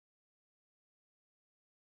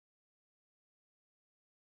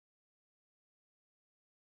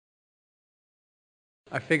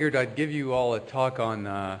I figured I'd give you all a talk on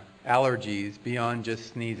allergies beyond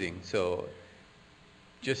just sneezing. So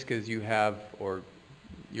just because you have or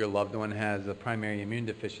your loved one has a primary immune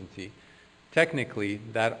deficiency, technically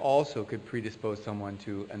that also could predispose someone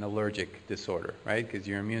to an allergic disorder, right? Because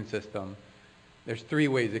your immune system, there's three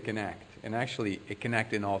ways it can act. And actually it can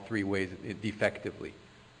act in all three ways defectively.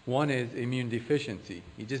 One is immune deficiency.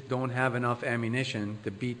 You just don't have enough ammunition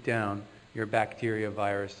to beat down your bacteria,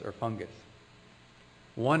 virus, or fungus.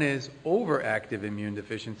 One is overactive immune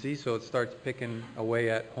deficiency, so it starts picking away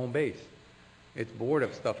at home base. It's bored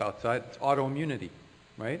of stuff outside. It's autoimmunity,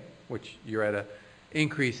 right? Which you're at an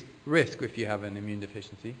increased risk if you have an immune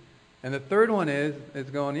deficiency. And the third one is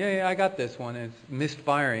going, yeah, I got this one. It's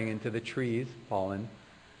misfiring into the trees, pollen,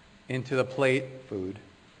 into the plate, food,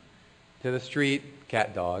 to the street,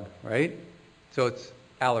 cat, dog, right? So it's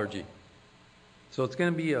allergy. So it's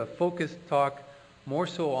going to be a focused talk more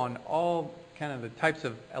so on all kind of the types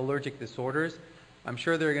of allergic disorders. I'm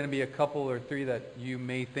sure there are going to be a couple or three that you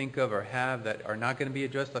may think of or have that are not going to be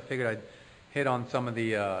addressed. I figured I'd hit on some of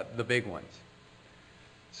the big ones.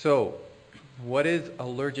 So, what is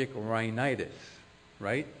allergic rhinitis,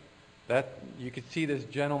 right? That you could see this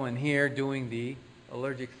gentleman here doing the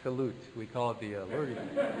allergic salute. We call it the allergic.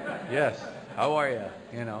 Yes, how are you?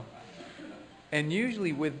 You know. And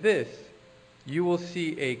usually with this, you will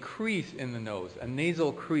see a crease in the nose, a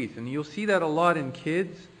nasal crease, and you'll see that a lot in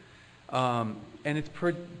kids. And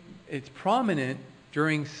it's prominent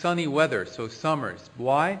during sunny weather, so summers.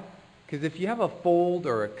 Why? Because if you have a fold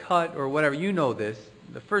or a cut or whatever, you know this.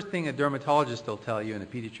 The first thing a dermatologist will tell you, and a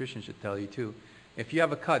pediatrician should tell you too, if you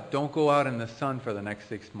have a cut, don't go out in the sun for the next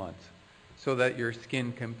 6 months, so that your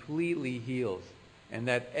skin completely heals, and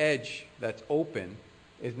that edge that's open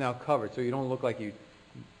is now covered, so you don't look like you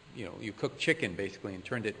cooked chicken basically and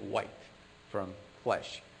turned it white from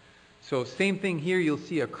flesh. So same thing here, you'll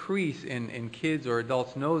see a crease in kids or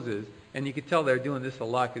adults' noses, and you can tell they're doing this a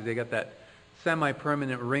lot because they got that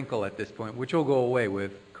semi-permanent wrinkle at this point, which will go away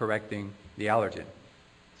with correcting the allergen.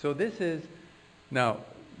 So this is, now,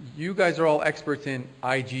 you guys are all experts in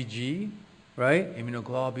IgG, right?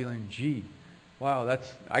 Immunoglobulin G. Wow,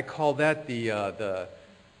 I call that the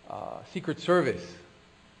Secret Service.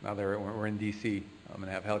 Now we're in D.C. I'm going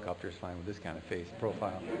to have helicopters flying with this kind of face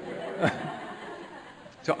profile.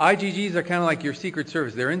 So IgGs are kind of like your Secret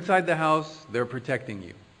Service. They're inside the house. They're protecting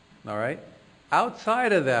you. All right?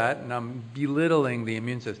 Outside of that, and I'm belittling the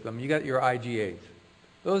immune system, you got your IgAs.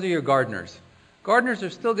 Those are your gardeners. Gardeners are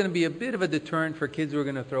still going to be a bit of a deterrent for kids who are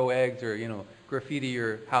going to throw eggs or, graffiti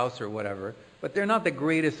your house or whatever. But they're not the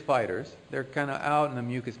greatest fighters. They're kind of out in the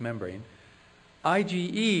mucous membrane.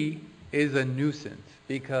 IgE is a nuisance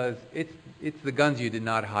because it's the guns you did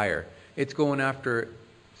not hire. It's going after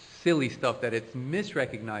silly stuff that it's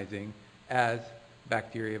misrecognizing as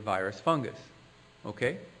bacteria, virus, fungus.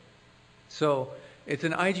 Okay? So it's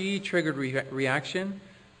an IgE-triggered reaction,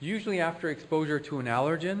 usually after exposure to an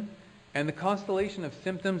allergen. And the constellation of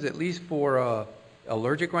symptoms, at least for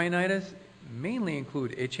allergic rhinitis, mainly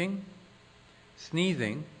include itching,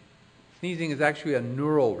 sneezing. Sneezing is actually a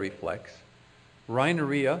neural reflex.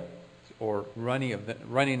 Rhinorrhea, or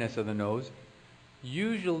runniness of the nose,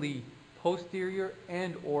 usually posterior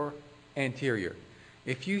and or anterior.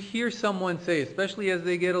 If you hear someone say, especially as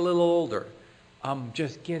they get a little older, I'm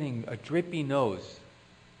just getting a drippy nose,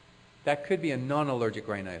 that could be a non-allergic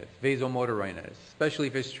rhinitis, vasomotor rhinitis, especially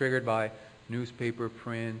if it's triggered by newspaper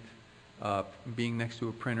print, being next to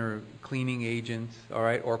a printer, cleaning agents, all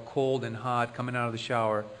right, or cold and hot, coming out of the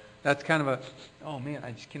shower. That's kind of oh man,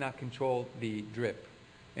 I just cannot control the drip.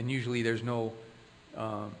 And usually there's no,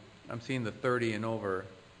 I'm seeing the 30 and over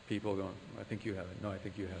people going, I think you have it. No, I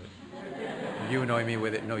think you have it. You annoy me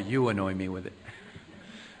with it. No, you annoy me with it.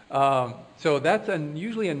 So that's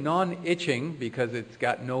usually a non-itching, because it's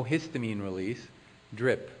got no histamine release,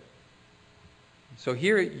 drip. So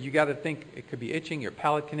here you got to think it could be itching, your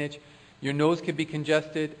palate can itch, your nose could be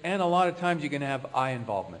congested, and a lot of times you're going to have eye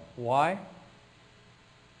involvement. Why?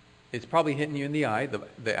 It's probably hitting you in the eye, the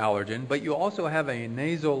allergen, but you also have a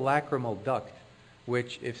nasolacrimal duct,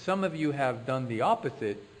 which if some of you have done the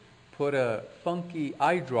opposite, put a funky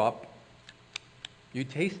eye drop, you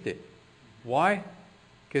taste it. Why?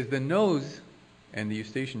 Because the nose and the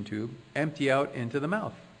eustachian tube empty out into the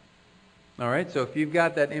mouth. All right, so if you've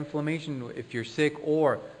got that inflammation, if you're sick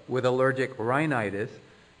or with allergic rhinitis,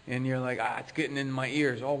 and you're like, it's getting in my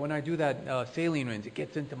ears. Oh, when I do that saline rinse, it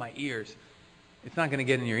gets into my ears. It's not going to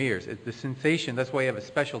get in your ears. It's the sensation. That's why you have a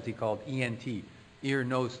specialty called ENT, ear,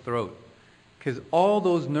 nose, throat. Because all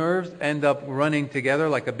those nerves end up running together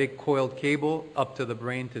like a big coiled cable up to the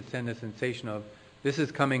brain to send a sensation of, this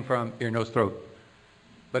is coming from ear, nose, throat.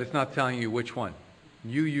 but it's not telling you which one.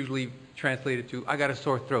 You usually translate it to, I got a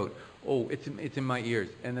sore throat. Oh, it's in my ears.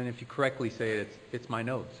 And then if you correctly say it, it's my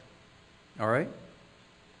nose. All right?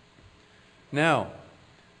 Now,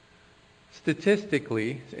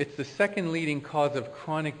 statistically, it's the second leading cause of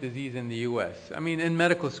chronic disease in the U.S. I mean, in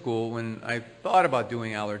medical school, when I thought about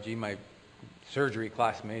doing allergy, my surgery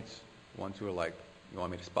classmates, ones who were like, you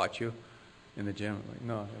want me to spot you in the gym? I'm like,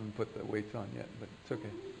 no, I haven't put the weights on yet, but it's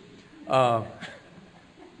okay.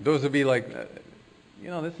 Those would be like,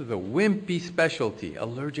 this is a wimpy specialty,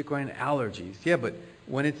 allergic and allergies. Yeah, but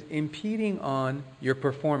when it's impeding on your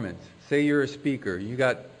performance, say you're a speaker, you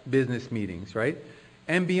got business meetings, right?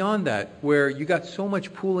 And beyond that, where you got so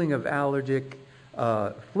much pooling of allergic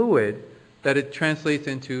fluid that it translates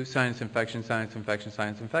into sinus infection,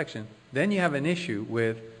 then you have an issue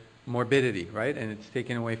with morbidity, right? And it's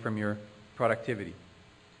taken away from your productivity.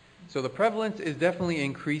 So the prevalence is definitely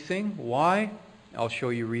increasing. Why? I'll show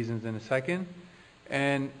you reasons in a second.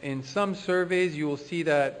 And in some surveys, you will see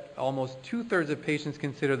that almost 2/3 of patients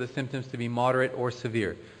consider the symptoms to be moderate or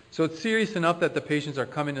severe. So it's serious enough that the patients are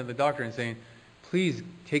coming to the doctor and saying, please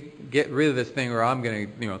get rid of this thing or I'm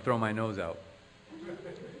going to throw my nose out.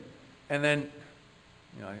 And then,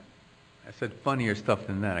 I said funnier stuff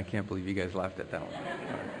than that. I can't believe you guys laughed at that one.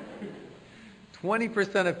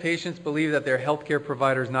 20% of patients believe that their healthcare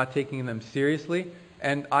provider is not taking them seriously.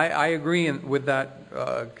 And I agree with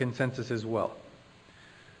that consensus as well.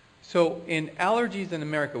 So in Allergies in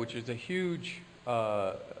America, which is a huge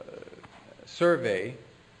survey,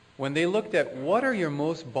 when they looked at what are your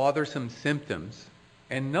most bothersome symptoms,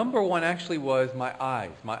 and number one actually was my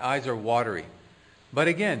eyes. My eyes are watery. But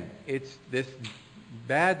again, it's this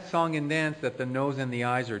bad song and dance that the nose and the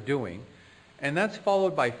eyes are doing. And that's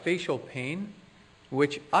followed by facial pain,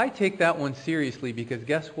 which I take that one seriously because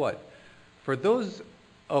guess what? For those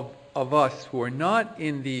of us who are not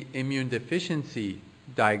in the immune deficiency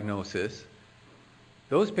diagnosis,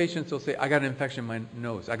 those patients will say, I got an infection in my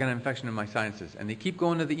nose, I got an infection in my sinuses. And they keep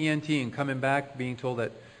going to the ENT and coming back being told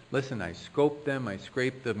that, listen, I scoped them, I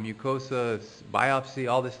scraped the mucosa,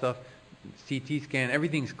 biopsy, all this stuff, CT scan,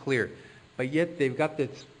 everything's clear. But yet they've got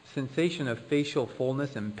this sensation of facial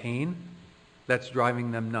fullness and pain that's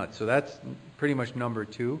driving them nuts. So that's pretty much number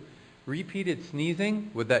two. Repeated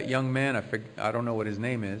sneezing with that young man, I don't know what his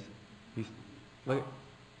name is. Look,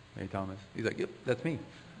 hey Thomas. He's like, yep, that's me.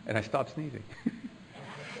 And I stopped sneezing.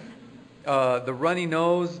 The runny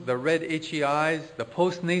nose, the red itchy eyes, the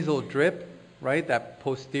postnasal drip, right? That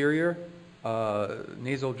posterior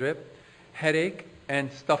nasal drip, headache,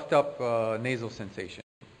 and stuffed up nasal sensation.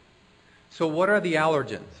 So what are the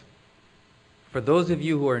allergens? For those of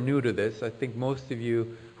you who are new to this, I think most of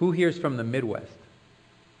you, who here is from the Midwest?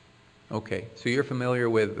 Okay, so you're familiar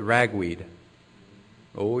with ragweed.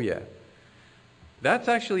 Oh yeah. That's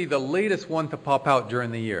actually the latest one to pop out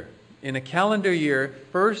during the year. In a calendar year,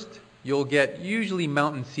 first you'll get usually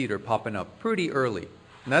mountain cedar popping up pretty early.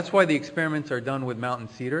 And that's why the experiments are done with mountain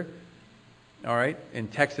cedar, all right, in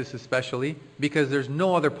Texas especially, because there's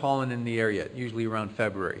no other pollen in the air yet, usually around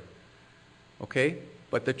February. Okay?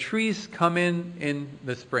 But the trees come in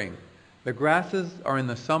the spring. The grasses are in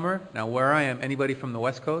the summer. Now where I am, anybody from the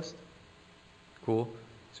West Coast? Cool.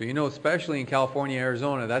 So you know, especially in California,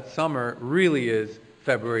 Arizona, that summer really is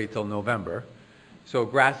February till November. So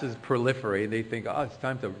grasses proliferate. They think, oh, it's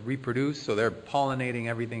time to reproduce. So they're pollinating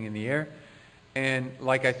everything in the air. And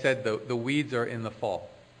like I said, the weeds are in the fall.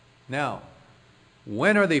 Now,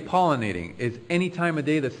 when are they pollinating? Is any time of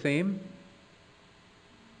day the same?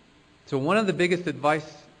 So one of the biggest advice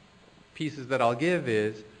pieces that I'll give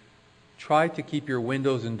is try to keep your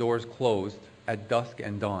windows and doors closed at dusk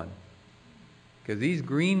and dawn. Because these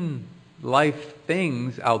green life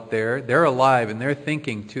things out there, they're alive and they're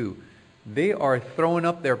thinking too. They are throwing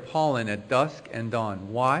up their pollen at dusk and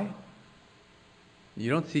dawn. Why? You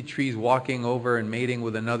don't see trees walking over and mating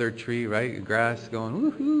with another tree, right? Grass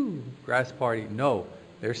going, woohoo, grass party. No,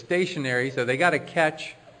 they're stationary, so they got to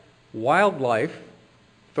catch wildlife,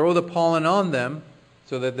 throw the pollen on them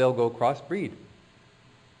so that they'll go crossbreed.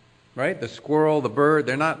 Right? The squirrel, the bird,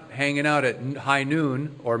 they're not hanging out at high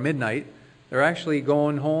noon or midnight. They're actually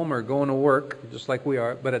going home or going to work, just like we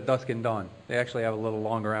are, but at dusk and dawn. They actually have a little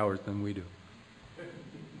longer hours than we do.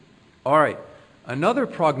 All right. Another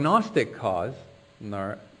prognostic cause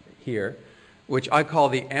here, which I call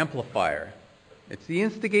the amplifier. It's the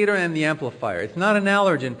instigator and the amplifier. It's not an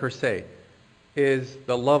allergen per se. Is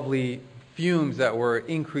the lovely fumes that were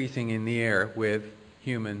increasing in the air with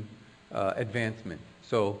human advancement.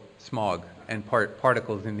 So smog and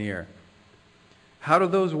particles in the air. How do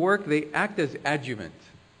those work? They act as adjuvants.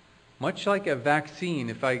 Much like a vaccine,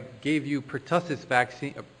 if I gave you pertussis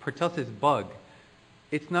vaccine, pertussis bug,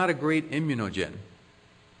 it's not a great immunogen.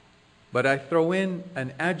 But I throw in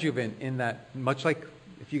an adjuvant in that, much like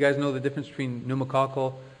if you guys know the difference between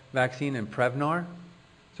pneumococcal vaccine and Prevnar.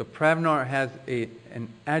 So Prevnar has an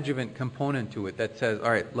adjuvant component to it that says, all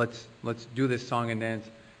right, let's do this song and dance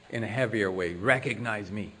in a heavier way. Recognize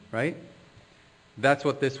me, right? That's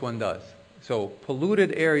what this one does. So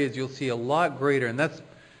polluted areas, you'll see a lot greater, and that's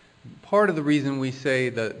part of the reason we say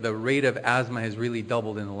the rate of asthma has really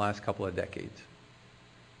doubled in the last couple of decades.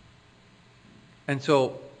 And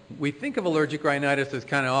so we think of allergic rhinitis as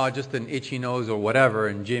kind of, just an itchy nose or whatever,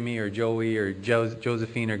 and Jimmy or Joey or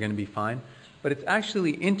Josephine are going to be fine. But it's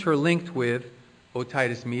actually interlinked with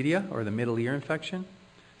otitis media, or the middle ear infection,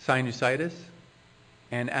 sinusitis,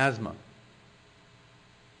 and asthma.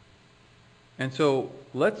 And so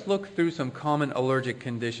let's look through some common allergic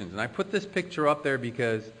conditions. And I put this picture up there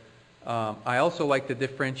because I also like to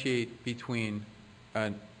differentiate between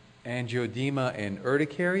angioedema and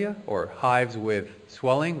urticaria, or hives with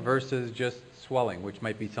swelling, versus just swelling, which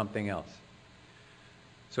might be something else.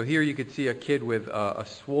 So here you could see a kid with a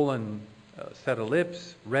swollen set of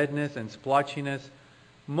lips, redness and splotchiness,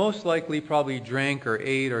 most likely probably drank or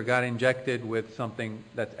ate or got injected with something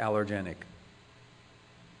that's allergenic.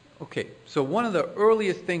 Okay, so one of the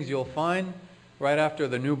earliest things you'll find right after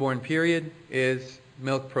the newborn period is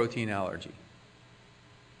milk protein allergy.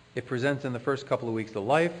 It presents in the first couple of weeks of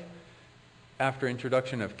life after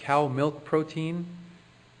introduction of cow milk protein,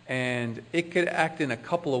 and it could act in a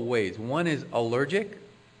couple of ways. One is allergic,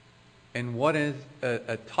 and one is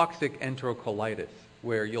a toxic enterocolitis,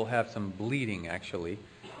 where you'll have some bleeding actually,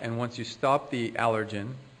 and once you stop the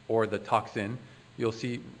allergen or the toxin, you'll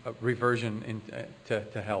see a reversion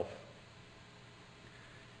to health.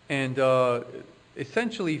 And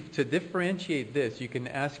essentially, to differentiate this, you can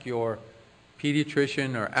ask your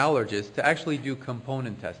pediatrician or allergist to actually do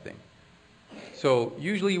component testing. So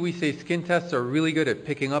usually we say skin tests are really good at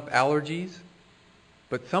picking up allergies,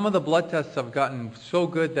 but some of the blood tests have gotten so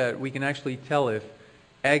good that we can actually tell if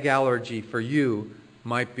egg allergy for you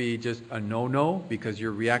might be just a no-no because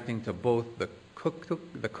you're reacting to both the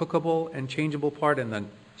cookable and changeable part and the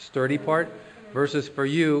sturdy part, versus for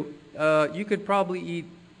you, you could probably eat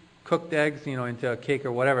cooked eggs, into a cake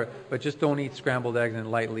or whatever, but just don't eat scrambled eggs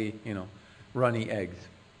and lightly, runny eggs.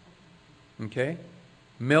 Okay?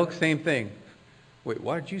 Milk, same thing. Wait,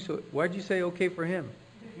 why'd you say okay for him?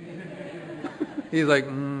 He's like,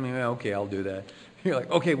 yeah, okay, I'll do that. You're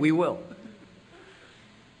like, okay, we will.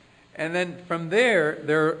 And then from there,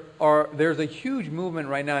 there's a huge movement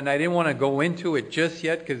right now, and I didn't want to go into it just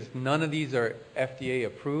yet because none of these are FDA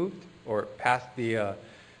approved or past the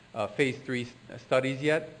phase 3 studies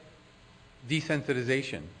yet.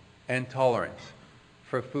 Desensitization and tolerance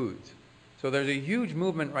for foods. So there's a huge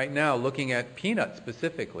movement right now looking at peanut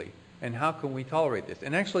specifically, and how can we tolerate this?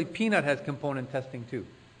 And actually, peanut has component testing too.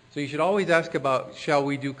 So you should always ask about, shall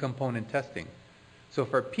we do component testing? So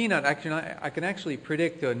for peanut, actually, I can actually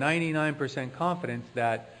predict to a 99% confidence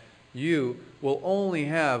that you will only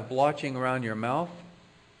have blotching around your mouth,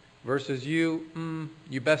 versus you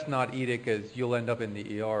best not eat it because you'll end up in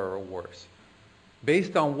the ER or worse,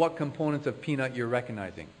 based on what components of peanut you're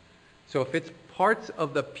recognizing. So if it's parts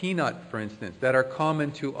of the peanut, for instance, that are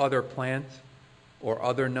common to other plants or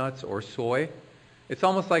other nuts or soy, it's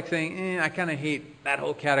almost like saying, I kind of hate that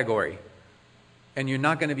whole category. And you're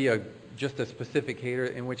not going to be just a specific hater,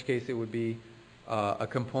 in which case it would be a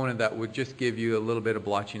component that would just give you a little bit of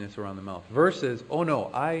blotchiness around the mouth. Versus, oh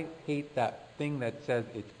no, I hate that thing that says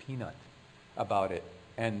it's peanut about it.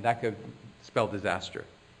 And that could spell disaster.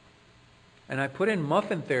 And I put in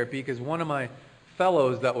muffin therapy because one of my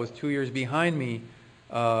fellows that was 2 years behind me,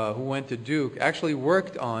 who went to Duke, actually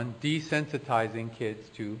worked on desensitizing kids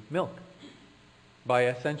to milk by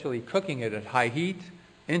essentially cooking it at high heat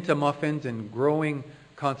into muffins in growing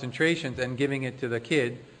concentrations and giving it to the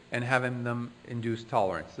kid and having them induce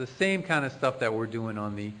tolerance. The same kind of stuff that we're doing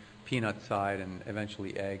on the peanut side and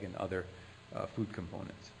eventually egg and other food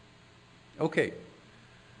components. Okay,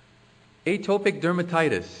 atopic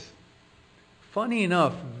dermatitis. Funny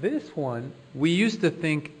enough, this one we used to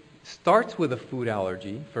think starts with a food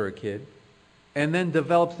allergy for a kid and then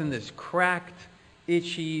develops in this cracked,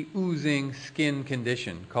 itchy, oozing skin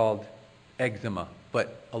condition called eczema,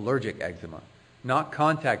 but allergic eczema, not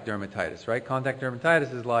contact dermatitis, right? Contact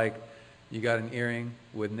dermatitis is like you got an earring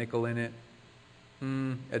with nickel in it,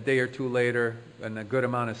 a day or two later, and a good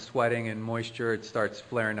amount of sweating and moisture, it starts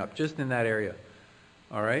flaring up just in that area,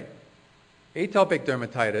 all right? Atopic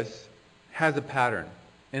dermatitis has a pattern.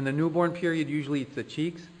 In the newborn period, usually it's the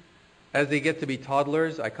cheeks, As they get to be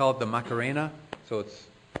toddlers, I call it the Macarena. So it's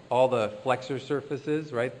all the flexor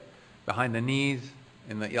surfaces, right? Behind the knees,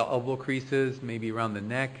 in the elbow creases, maybe around the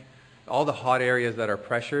neck, all the hot areas that are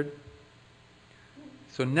pressured.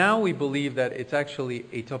 So now we believe that it's actually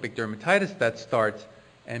atopic dermatitis that starts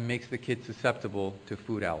and makes the kid susceptible to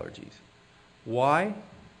food allergies. Why?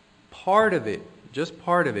 Part of it, just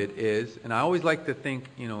part of it is, and I always like to think,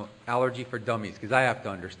 allergy for dummies, because I have to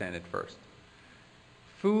understand it first.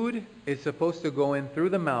 Food is supposed to go in through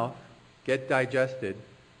the mouth, get digested,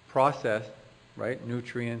 processed, right?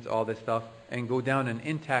 Nutrients, all this stuff, and go down an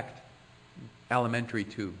intact alimentary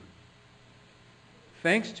tube.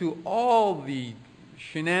 Thanks to all the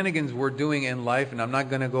shenanigans we're doing in life, and I'm not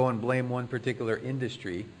going to go and blame one particular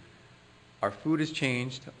industry, our food has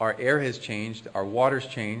changed, our air has changed, our water's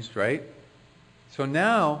changed, right? So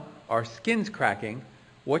now our skin's cracking.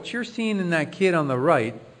 What you're seeing in that kid on the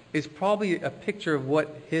right is probably a picture of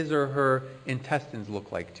what his or her intestines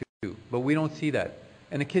look like too, but we don't see that.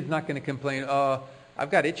 And the kid's not going to complain, I've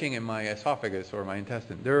got itching in my esophagus or my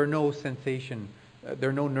intestine. There are no sensation, there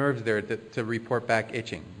are no nerves there to report back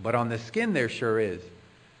itching. But on the skin there sure is.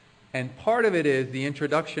 And part of it is the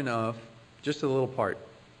introduction of, just a little part,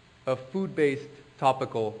 of food-based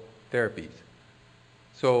topical therapies.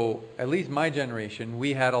 So at least my generation,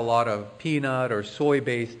 we had a lot of peanut or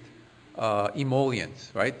soy-based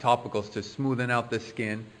emollients, right? Topicals to smoothen out the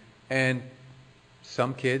skin. And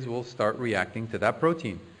some kids will start reacting to that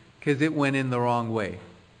protein because it went in the wrong way.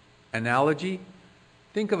 Analogy,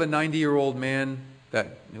 think of a 90-year-old man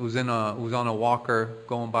who's on a walker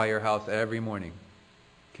going by your house every morning.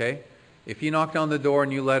 Okay? If you knocked on the door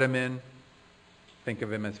and you let him in, think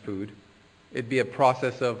of him as food. It'd be a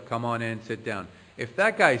process of come on in, sit down. If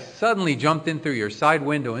that guy suddenly jumped in through your side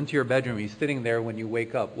window into your bedroom, he's sitting there when you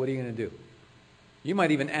wake up, what are you going to do? You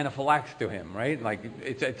might even anaphylax to him, right? Like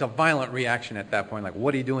it's a violent reaction at that point. Like,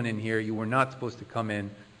 what are you doing in here? You were not supposed to come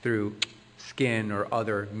in through skin or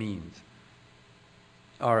other means.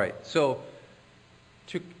 All right, so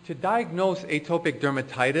to diagnose atopic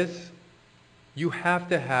dermatitis, you have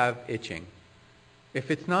to have itching.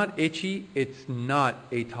 If it's not itchy, it's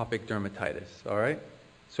not atopic dermatitis, all right?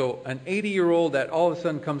 So an 80-year-old that all of a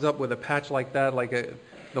sudden comes up with a patch like that, like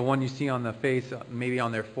the one you see on the face, maybe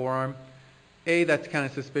on their forearm, A, that's kind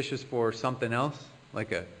of suspicious for something else,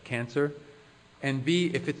 like a cancer. And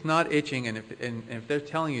B, if it's not itching and if they're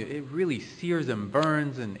telling you it really sears and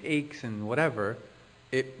burns and aches and whatever,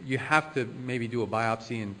 you have to maybe do a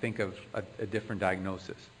biopsy and think of a different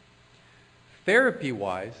diagnosis.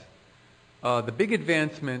 Therapy-wise, the big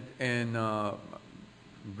advancement in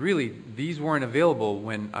really, these weren't available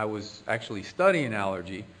when I was actually studying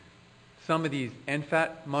allergy. Some of these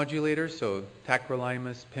NFAT modulators, so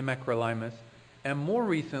tacrolimus, pimecrolimus, and more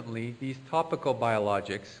recently, these topical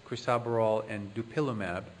biologics, crisaborole and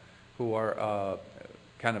dupilumab, who are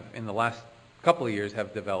kind of in the last couple of years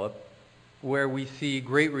have developed, where we see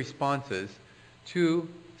great responses to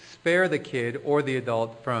spare the kid or the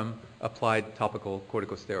adult from applied topical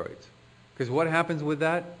corticosteroids. Because what happens with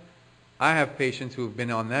that? I have patients who have been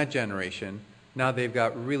on that generation. Now they've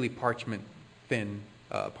got really parchment thin,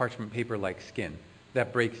 parchment paper-like skin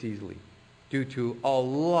that breaks easily due to a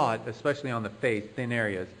lot, especially on the face, thin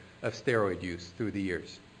areas of steroid use through the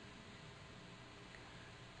years.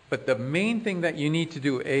 But the main thing that you need to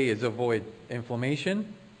do, A, is avoid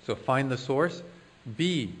inflammation, so find the source.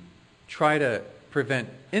 B, try to prevent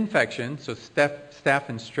infection, so staph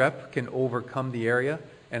and strep can overcome the area.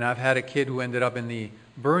 And I've had a kid who ended up in the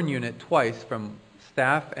burn unit twice from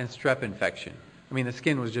staph and strep infection. I mean, the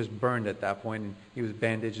skin was just burned at that point, and he was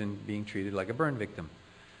bandaged and being treated like a burn victim.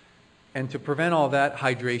 And to prevent all that,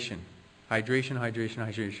 hydration. Hydration, hydration,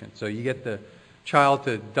 hydration. So you get the child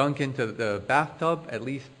to dunk into the bathtub at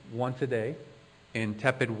least once a day in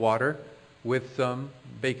tepid water with some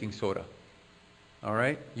baking soda. All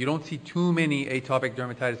right? You don't see too many atopic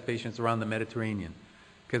dermatitis patients around the Mediterranean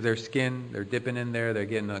because their skin, they're dipping in there, they're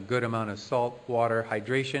getting a good amount of salt, water,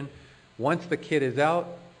 hydration. Once the kid is out,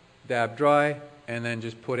 dab dry, and then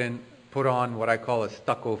just put on what I call a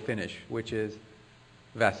stucco finish, which is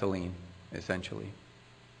Vaseline, essentially.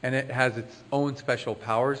 And it has its own special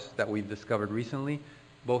powers that we've discovered recently,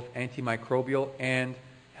 both antimicrobial and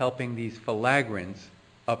helping these filagrins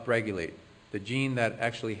upregulate, the gene that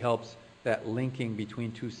actually helps that linking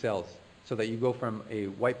between two cells, so that you go from a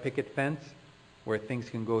white picket fence where things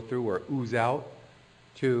can go through or ooze out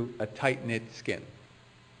to a tight-knit skin.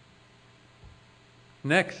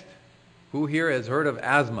 Next, who here has heard of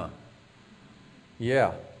asthma?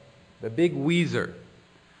 Yeah, the big wheezer.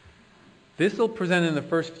 This will present in the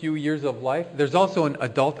first few years of life. There's also an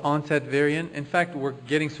adult onset variant. In fact, we're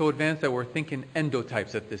getting so advanced that we're thinking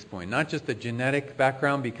endotypes at this point, not just a genetic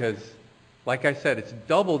background, because, like I said, it's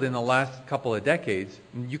doubled in the last couple of decades.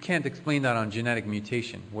 You can't explain that on genetic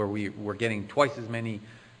mutation, where we're getting twice as many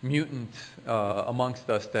mutants amongst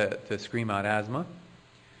us to scream out asthma.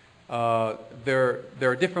 There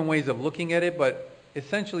are different ways of looking at it, but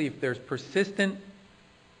essentially if there's persistent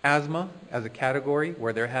asthma as a category,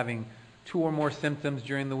 where they're having 2 or more symptoms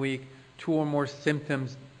during the week, 2 or more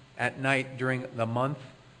symptoms at night during the month,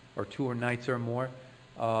 or 2 nights or more,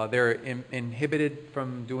 they're inhibited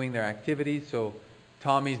from doing their activities. So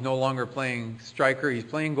Tommy's no longer playing striker, he's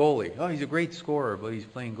playing goalie. Oh, he's a great scorer, but he's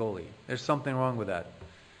playing goalie. There's something wrong with that.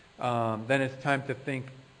 Then it's time to think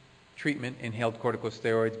treatment, inhaled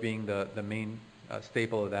corticosteroids being the main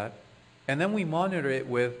staple of that. And then we monitor it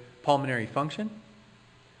with pulmonary function,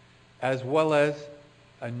 as well as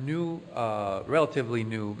a new, relatively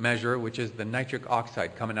new measure, which is the nitric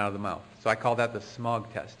oxide coming out of the mouth. So I call that the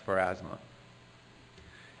smog test for asthma.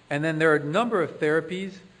 And then there are a number of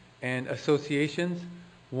therapies and associations.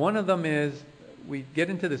 One of them is we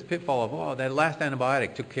get into this pitfall of, oh, that last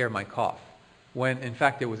antibiotic took care of my cough, when in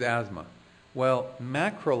fact it was asthma. Well,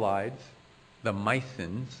 macrolides, the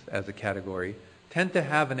mycins as a category, tend to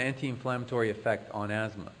have an anti-inflammatory effect on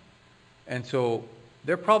asthma. And so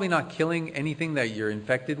they're probably not killing anything that you're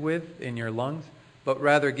infected with in your lungs, but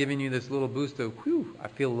rather giving you this little boost of, whew, I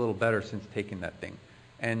feel a little better since taking that thing.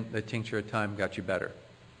 And the tincture of thyme got you better.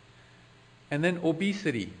 And then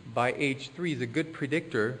obesity by age 3 is a good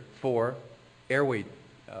predictor for airway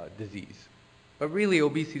disease. But really,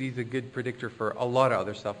 obesity is a good predictor for a lot of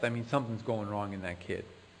other stuff. That means something's going wrong in that kid.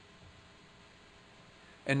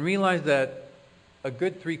 And realize that a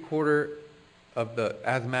good 3/4 of the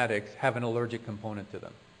asthmatics have an allergic component to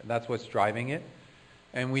them. That's what's driving it.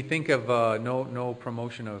 And we think of, no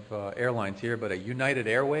promotion of airlines here, but a United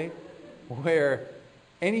Airway, where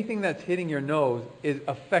anything that's hitting your nose is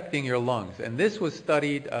affecting your lungs. And this was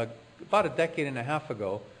studied about a decade and a half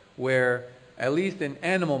ago, where, at least in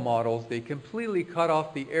animal models, they completely cut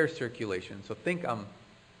off the air circulation. So think I'm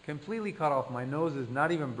completely cut off. My nose is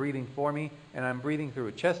not even breathing for me, and I'm breathing through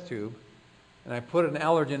a chest tube. And I put an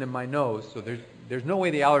allergen in my nose, so there's no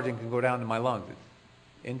way the allergen can go down to my lungs.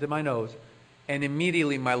 It's into my nose, and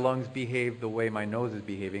immediately my lungs behave the way my nose is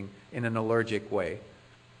behaving, in an allergic way.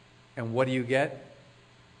 And what do you get?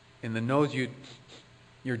 In the nose,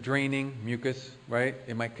 you're draining mucus, right?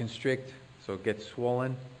 It might constrict, so it gets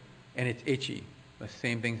swollen, and it's itchy. The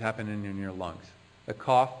same thing's happening in your lungs. The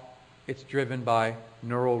cough, it's driven by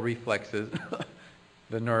neural reflexes,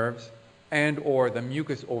 the nerves, and or the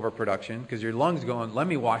mucus overproduction, because your lungs going, let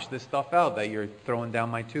me wash this stuff out that you're throwing down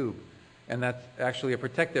my tube. And that's actually a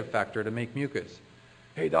protective factor to make mucus.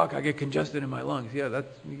 Hey doc, I get congested in my lungs. Yeah,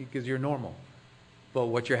 that's because you're normal. But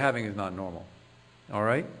what you're having is not normal. All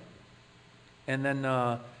right? And then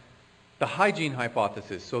the hygiene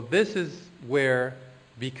hypothesis. So this is where,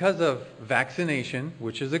 because of vaccination,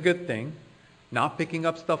 which is a good thing, not picking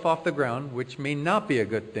up stuff off the ground, which may not be a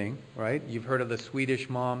good thing, right? You've heard of the Swedish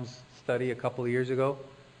moms study a couple of years ago,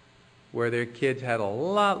 where their kids had a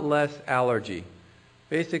lot less allergy.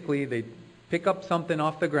 Basically, they pick up something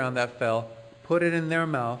off the ground that fell, put it in their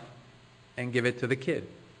mouth, and give it to the kid.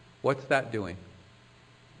 What's that doing?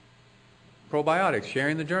 Probiotics,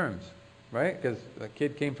 sharing the germs, right? Because the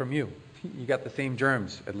kid came from you. You got the same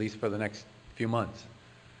germs, at least for the next few months.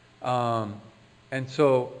 And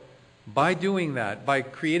so by doing that, by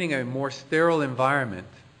creating a more sterile environment,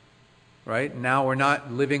 right? Now we're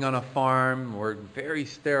not living on a farm, we're very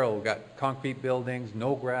sterile. We've got concrete buildings,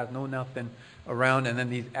 no grass, no nothing around, and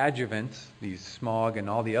then these adjuvants, these smog and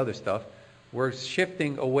all the other stuff, we're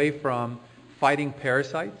shifting away from fighting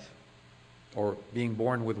parasites or being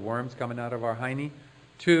born with worms coming out of our hiney,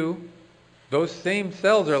 to those same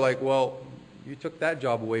cells are like, well, you took that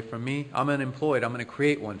job away from me, I'm unemployed, I'm going to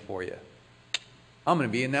create one for you. I'm going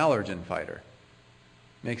to be an allergen fighter.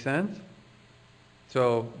 Make sense?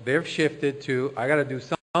 So they've shifted to, I got to do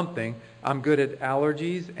something. I'm good at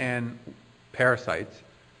allergies and parasites.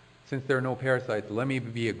 Since there are no parasites, let me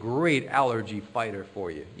be a great allergy fighter for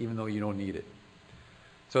you, even though you don't need it.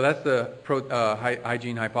 So that's the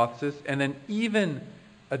hygiene hypothesis. And then even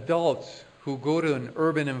adults who go to an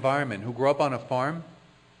urban environment, who grow up on a farm,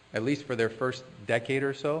 at least for their first decade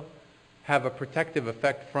or so, have a protective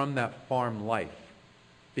effect from that farm life,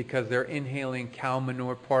 because they're inhaling cow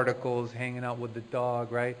manure particles, hanging out with the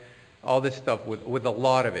dog, right? All this stuff with a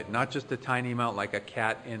lot of it, not just a tiny amount like a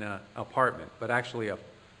cat in an apartment, but actually a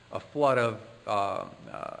flood of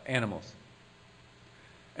animals.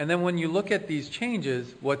 And then when you look at these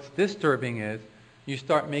changes, what's disturbing is you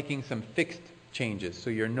start making some fixed changes. So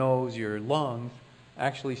your nose, your lungs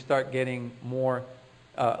actually start getting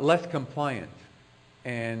less compliant.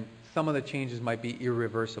 And some of the changes might be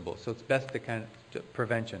irreversible. So it's best to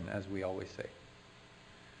prevention, as we always say.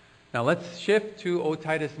 Now let's shift to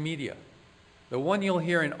otitis media. The one you'll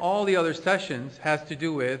hear in all the other sessions has to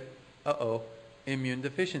do with, immune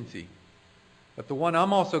deficiency. But the one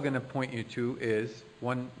I'm also going to point you to is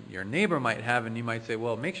one your neighbor might have, and you might say,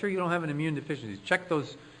 well, make sure you don't have an immune deficiency. Check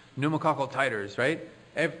those pneumococcal titers, right?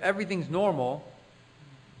 If everything's normal,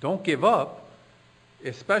 don't give up,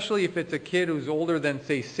 especially if it's a kid who's older than,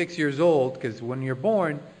 say, 6 years old, because when you're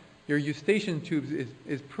born, your eustachian tubes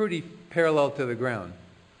is pretty parallel to the ground.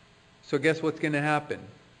 So guess what's going to happen?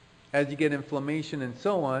 As you get inflammation and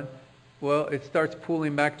so on, well, it starts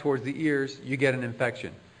pooling back towards the ears, you get an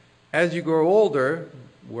infection. As you grow older,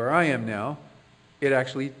 where I am now, it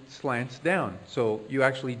actually slants down. So you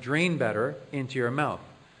actually drain better into your mouth.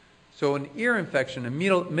 So an ear infection, a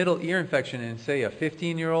middle ear infection in, say, a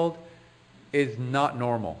 15-year-old is not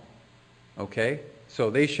normal. Okay? So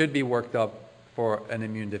they should be worked up for an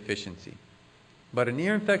immune deficiency. But an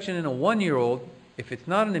ear infection in a 1-year-old, if it's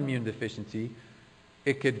not an immune deficiency,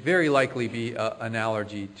 it could very likely be an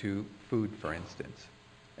allergy to food, for instance.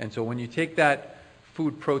 And so when you take that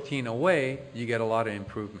food protein away, you get a lot of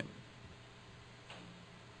improvement.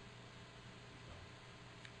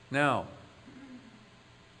 Now,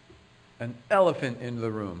 an elephant in the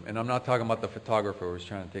room, and I'm not talking about the photographer who was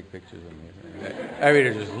trying to take pictures of me.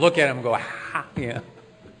 Everybody just look at him and go, ha, yeah.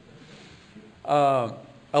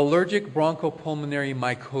 Allergic bronchopulmonary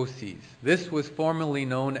mycoses. This was formerly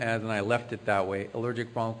known as, and I left it that way,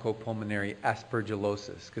 allergic bronchopulmonary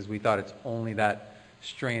aspergillosis, because we thought it's only that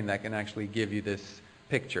strain that can actually give you this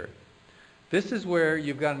picture. This is where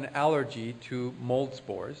you've got an allergy to mold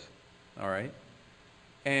spores, all right?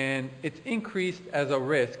 And it's increased as a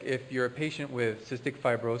risk if you're a patient with cystic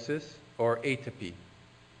fibrosis or atopy.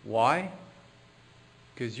 Why?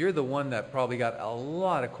 Because you're the one that probably got a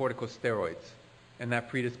lot of corticosteroids, and that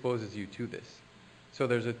predisposes you to this. So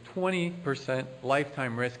there's a 20%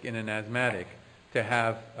 lifetime risk in an asthmatic to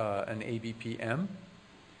have an ABPM.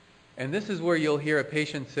 And this is where you'll hear a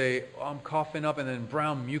patient say, oh, I'm coughing up, and then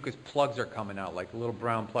brown mucus plugs are coming out, like a little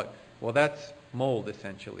brown plug. Well, that's mold,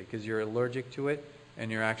 essentially, because you're allergic to it, and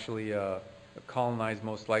you're actually colonized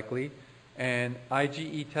most likely. And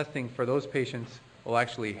IgE testing for those patients will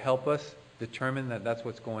actually help us determine that that's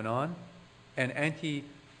what's going on. And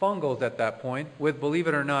antifungals at that point, with, believe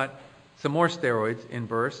it or not, some more steroids in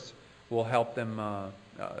bursts, will help them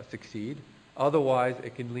succeed. Otherwise,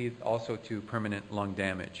 it can lead also to permanent lung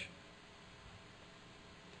damage.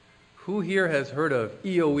 Who here has heard of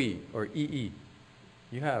EOE or EE?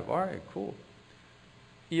 You have? All right, cool.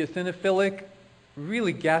 Eosinophilic,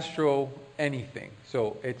 really gastro anything.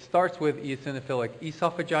 So it starts with eosinophilic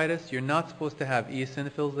esophagitis. You're not supposed to have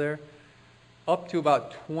eosinophils there. Up to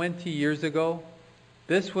about 20 years ago,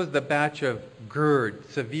 this was the batch of GERD,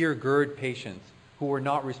 severe GERD patients who were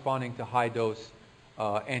not responding to high-dose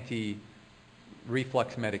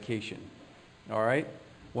anti-reflux medication. All right?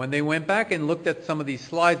 When they went back and looked at some of these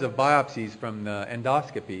slides of biopsies from the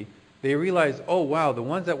endoscopy, they realized, oh wow, the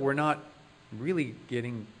ones that were not really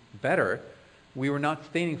getting better, we were not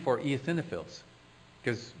staining for eosinophils,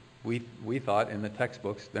 because we thought in the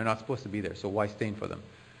textbooks they're not supposed to be there, so why stain for them?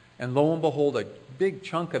 And lo and behold, a big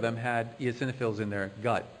chunk of them had eosinophils in their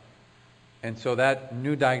gut. And so that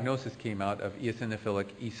new diagnosis came out of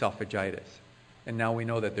eosinophilic esophagitis. And now we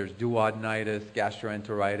know that there's duodenitis,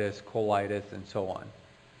 gastroenteritis, colitis, and so on.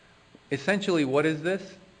 Essentially, what is this?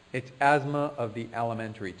 It's asthma of the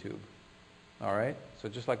alimentary tube. All right? So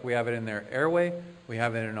just like we have it in their airway, we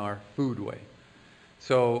have it in our foodway.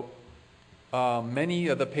 So many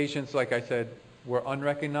of the patients, like I said, were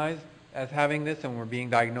unrecognized as having this and were being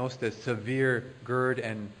diagnosed as severe GERD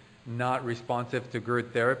and not responsive to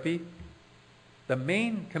GERD therapy. The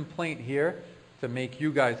main complaint here, to make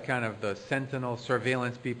you guys kind of the sentinel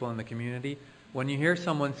surveillance people in the community, when you hear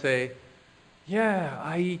someone say, yeah,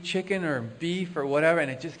 I eat chicken or beef or whatever,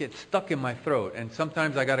 and it just gets stuck in my throat. And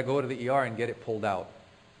sometimes I got to go to the ER and get it pulled out.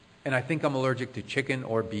 And I think I'm allergic to chicken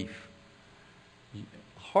or beef.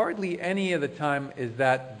 Hardly any of the time is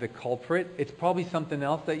that the culprit. It's probably something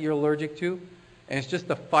else that you're allergic to. And it's just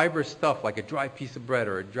the fibrous stuff, like a dry piece of bread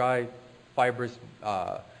or a dry fibrous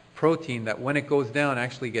protein that when it goes down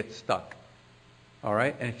actually gets stuck. All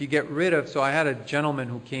right? And if you get rid of, so I had a gentleman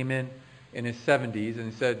who came in his 70s and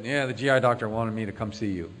he said, yeah, the GI doctor wanted me to come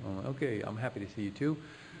see you. I'm like, okay, I'm happy to see you too.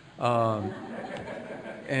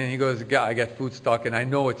 And he goes, I got food stuck and I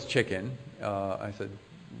know it's chicken. I said,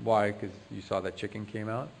 Why? Because you saw that chicken came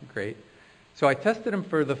out? Great. So I tested him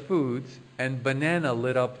for the foods, and banana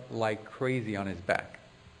lit up like crazy on his back.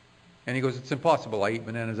 And he goes, it's impossible. I eat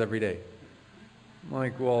bananas every day. I'm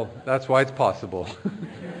like, well, that's why it's possible.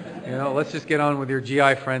 Let's just get on with your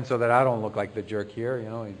GI friend so that I don't look like the jerk here.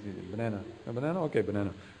 He's banana. A banana? Okay,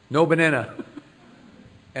 banana. No banana.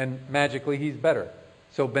 And magically, he's better.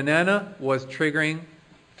 So banana was triggering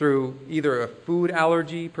through either a food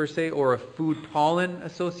allergy per se or a food pollen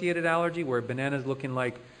associated allergy where banana's looking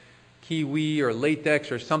like kiwi or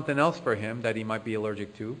latex or something else for him that he might be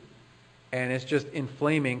allergic to. And it's just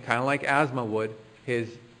inflaming, kind of like asthma would, his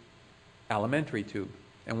alimentary tube.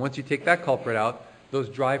 And once you take that culprit out, those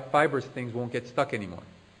dry fibrous things won't get stuck anymore.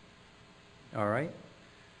 All right?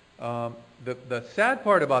 The sad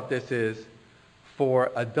part about this is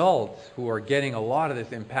for adults who are getting a lot of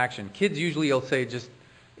this impaction, kids usually will say just,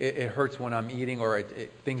 it hurts when I'm eating, or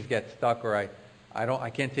things get stuck, or I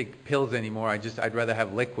can't take pills anymore, I'd rather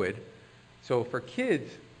have liquid. So for kids,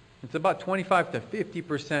 it's about 25 to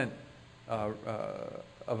 50%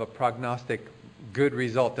 of a prognostic good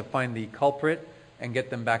result to find the culprit and get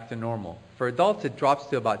them back to normal. For adults, it drops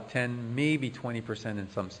to about 10, maybe 20% in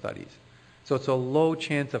some studies. So it's a low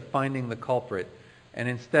chance of finding the culprit. And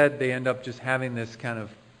instead, they end up just having this kind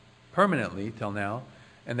of permanently till now.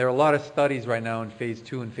 And there are a lot of studies right now in phase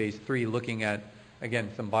 2 and phase 3 looking at, again,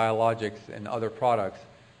 some biologics and other products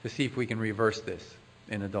to see if we can reverse this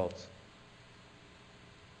in adults.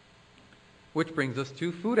 Which brings us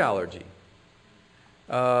to food allergy.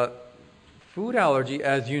 Food allergy,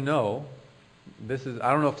 as you know, I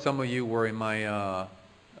don't know if some of you were in my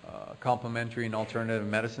complementary and alternative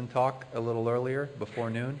medicine talk a little earlier, before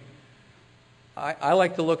noon. I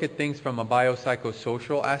like to look at things from a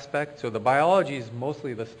biopsychosocial aspect. So the biology is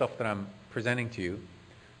mostly the stuff that I'm presenting to you.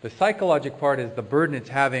 The psychologic part is the burden it's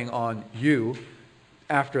having on you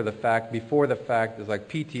after the fact, before the fact, is like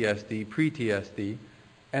PTSD, pre-TSD.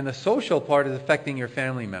 And the social part is affecting your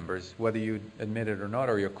family members, whether you admit it or not,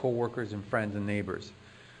 or your coworkers and friends and neighbors.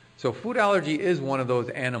 So food allergy is one of those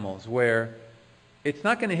animals where it's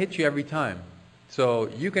not going to hit you every time. So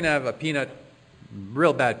you can have a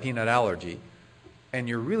real bad peanut allergy, and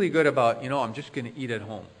you're really good about, I'm just going to eat at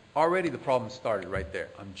home. Already the problem started right there.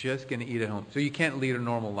 I'm just going to eat at home. So you can't lead a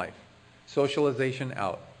normal life. Socialization,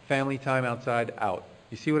 out. Family time outside, out.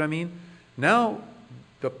 You see what I mean? Now,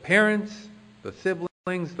 the parents, the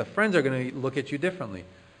siblings, the friends are going to look at you differently.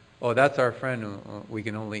 Oh, that's our friend. We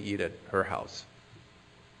can only eat at her house.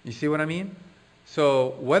 You see what I mean?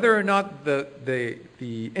 So whether or not the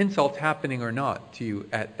insult's happening or not to you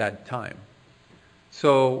at that time.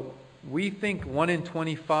 So we think 1 in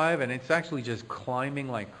 25, and it's actually just climbing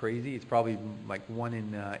like crazy. It's probably like 1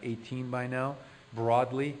 in 18 by now,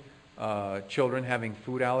 broadly, children having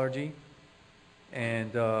food allergy.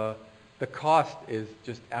 And the cost is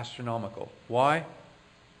just astronomical. Why?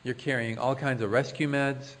 You're carrying all kinds of rescue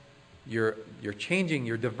meds. You're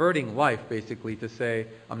diverting life basically to say,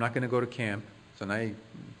 I'm not going to go to camp. So now you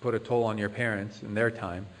put a toll on your parents and their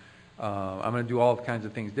time. I'm going to do all kinds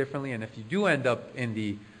of things differently. And if you do end up in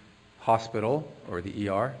the hospital or the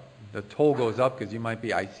ER, the toll goes up because you might be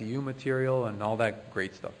ICU material and all that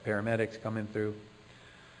great stuff. Paramedics coming through.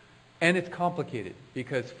 And it's complicated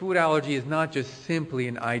because food allergy is not just simply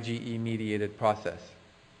an IgE-mediated process.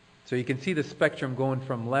 So you can see the spectrum going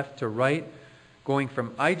from left to right, going from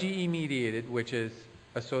IgE-mediated, which is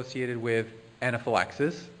associated with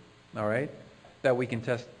anaphylaxis, all right, that we can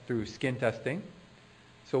test through skin testing.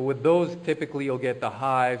 So with those, typically you'll get the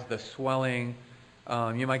hives, the swelling.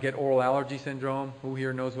 You might get oral allergy syndrome. Who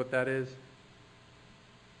here knows what that is?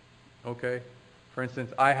 Okay. For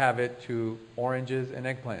instance, I have it to oranges and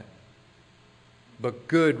eggplant. But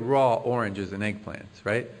good raw oranges and eggplants,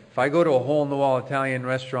 right? If I go to a hole-in-the-wall Italian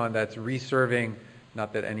restaurant that's reserving,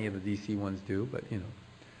 not that any of the DC ones do, but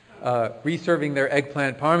reserving their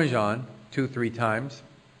eggplant parmesan 2-3 times,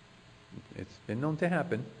 it's been known to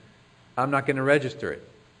happen, I'm not going to register it.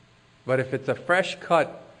 But if it's a fresh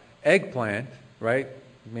cut eggplant, right,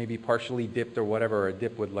 maybe partially dipped or whatever, or a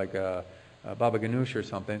dip with like a baba ganoush or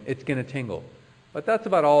something, it's going to tingle. But that's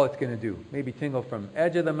about all it's going to do. Maybe tingle from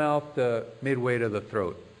edge of the mouth to midway to the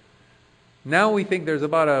throat. Now we think there's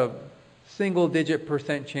about a single-digit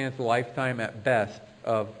 % chance lifetime at best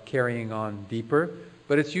of carrying on deeper,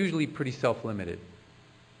 but it's usually pretty self-limited.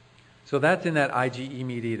 So that's in that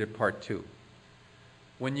IgE-mediated part 2.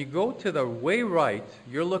 When you go to the way right,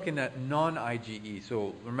 you're looking at non-IgE.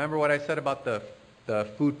 So remember what I said about the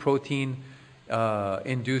food protein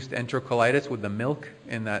induced enterocolitis with the milk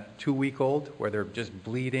in that 2-week-old, where they're just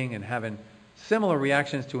bleeding and having similar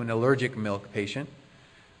reactions to an allergic milk patient.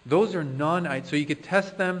 Those are so you could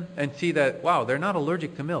test them and see that, wow, they're not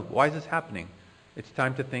allergic to milk. Why is this happening? It's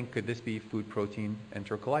time to think, could this be food protein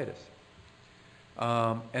enterocolitis?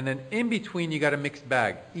 And then in between, you got a mixed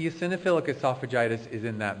bag. Eosinophilic esophagitis is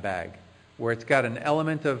in that bag, where it's got an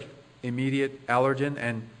element of immediate allergen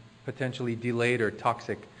and potentially delayed or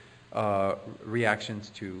toxic reactions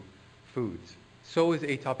to foods. So is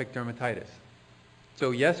atopic dermatitis.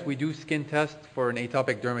 So yes, we do skin tests for an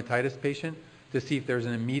atopic dermatitis patient to see if there's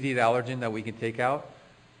an immediate allergen that we can take out.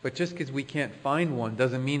 But just because we can't find one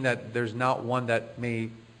doesn't mean that there's not one that may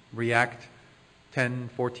react 10,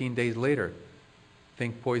 14 days later.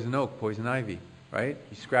 Think poison oak, poison ivy, right?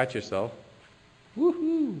 You scratch yourself.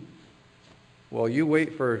 Woohoo! Well, you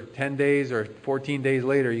wait for 10 days or 14 days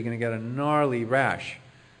later, you're going to get a gnarly rash.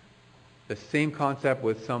 The same concept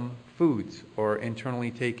with some foods or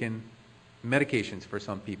internally taken medications for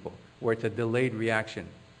some people, where it's a delayed reaction.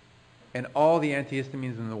 And all the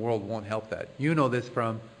antihistamines in the world won't help that. You know this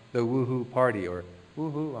from the woohoo party, or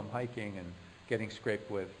woohoo, I'm hiking and getting scraped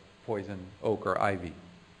with poison oak or ivy.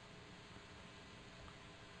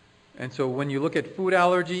 And so when you look at food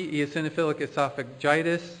allergy, eosinophilic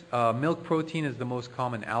esophagitis, milk protein is the most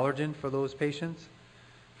common allergen for those patients.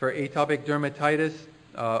 For atopic dermatitis,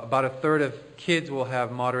 about a third of kids will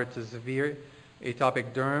have moderate to severe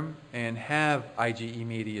atopic derm and have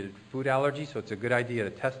IgE-mediated food allergy, so it's a good idea to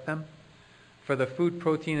test them. For the food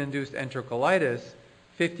protein-induced enterocolitis,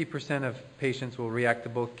 50% of patients will react to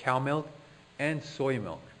both cow milk and soy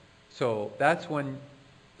milk. So that's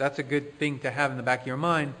a good thing to have in the back of your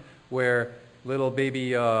mind, where little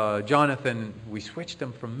baby Jonathan, we switched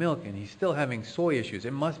him from milk and he's still having soy issues.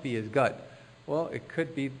 It must be his gut. Well, it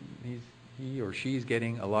could be he or she's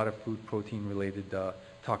getting a lot of food protein-related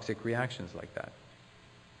toxic reactions like that.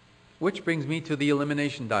 Which brings me to the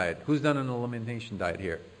elimination diet. Who's done an elimination diet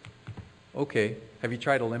here? Okay. Have you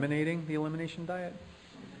tried eliminating the elimination diet?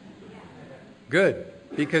 Good.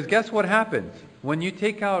 Because guess what happens? When you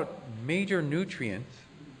take out major nutrients,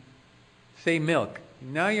 say milk,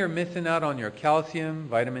 now you're missing out on your calcium,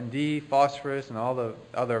 vitamin D, phosphorus, and all the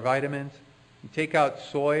other vitamins. You take out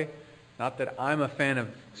soy. Not that I'm a fan of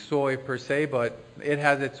soy per se, but it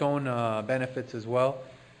has its own benefits as well.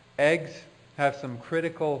 Eggs have some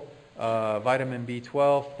critical vitamin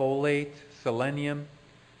B12, folate, selenium,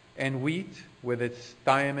 and wheat with its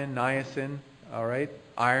thiamine, niacin, all right,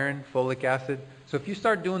 iron, folic acid. So if you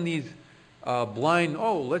start doing these blind,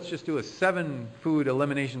 let's just do a 7-food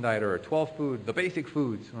elimination diet or a 12-food, the basic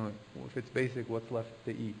foods. Well, if it's basic, what's left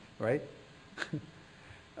to eat, right?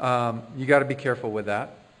 You got to be careful with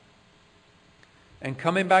that. And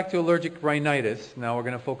coming back to allergic rhinitis, now we're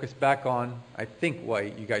going to focus back on, I think, why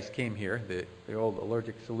you guys came here, the old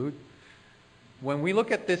allergic salute. When we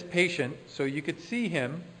look at this patient, so you could see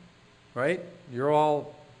him, right? You're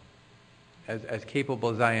all as capable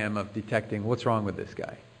as I am of detecting what's wrong with this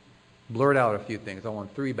guy. Blurt out a few things. I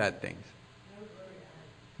want 3 bad things.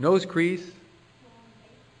 Nose crease,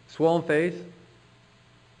 swollen face,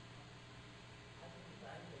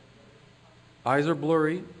 eyes are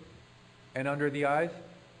blurry, and under the eyes?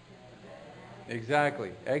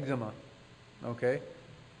 Exactly. Eczema. Okay.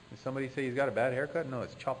 Did somebody say he's got a bad haircut? No,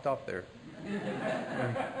 it's chopped off there.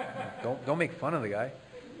 Don't make fun of the guy.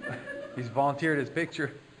 He's volunteered his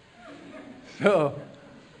picture. So,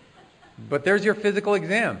 but there's your physical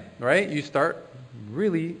exam, right? You start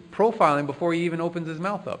really profiling before he even opens his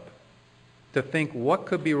mouth up to think what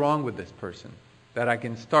could be wrong with this person, that I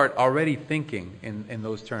can start already thinking in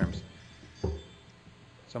those terms.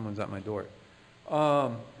 Someone's at my door.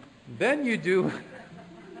 Then you do...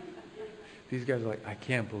 These guys are like, I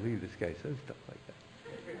can't believe this guy says stuff like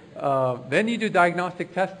that. Then you do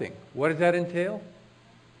diagnostic testing. What does that entail?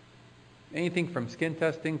 Anything from skin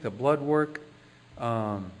testing to blood work.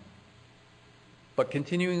 But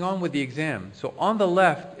continuing on with the exam. So on the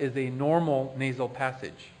left is a normal nasal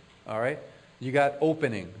passage. All right? You got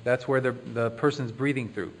opening. That's where the person's breathing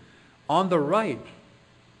through. On the right,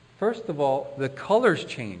 first of all, the color's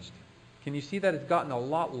changed. Can you see that it's gotten a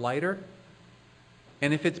lot lighter?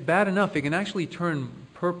 And if it's bad enough, it can actually turn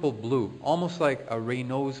purple-blue, almost like a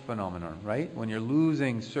Raynaud's phenomenon, right? When you're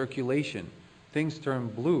losing circulation, things turn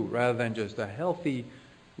blue rather than just a healthy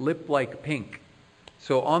lip-like pink.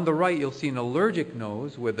 So on the right, you'll see an allergic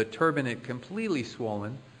nose with the turbinate completely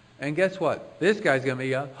swollen. And guess what? This guy's going to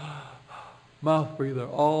be a mouth breather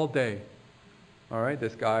all day. All right,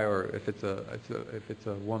 this guy, or if it's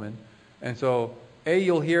a woman. And so, A,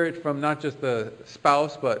 you'll hear it from not just the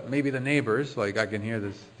spouse, but maybe the neighbors. Like, I can hear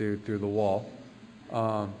this through the wall.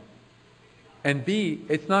 And B,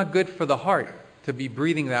 it's not good for the heart to be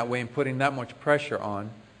breathing that way and putting that much pressure on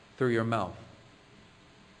through your mouth.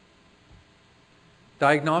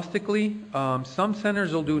 Diagnostically, some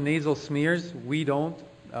centers will do nasal smears. We don't.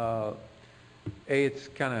 It's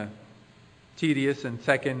kind of tedious, and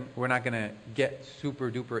second, we're not going to get super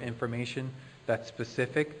duper information that's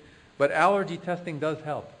specific. But allergy testing does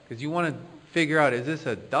help, because you want to figure out, is this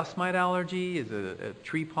a dust mite allergy, is it a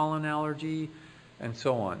tree pollen allergy, and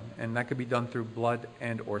so on. And that could be done through blood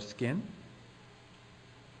and or skin.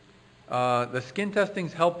 The skin testing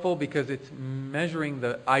is helpful because it's measuring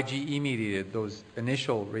the IgE mediated, those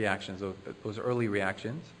initial reactions, those early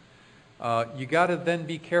reactions. You got to then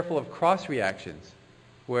be careful of cross reactions,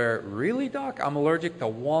 where, really, doc, I'm allergic to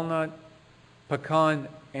walnut, pecan,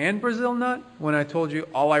 and Brazil nut when I told you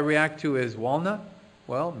all I react to is walnut?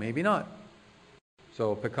 Well, maybe not.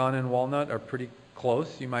 So pecan and walnut are pretty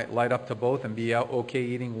close. You might light up to both and be okay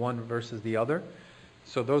eating one versus the other.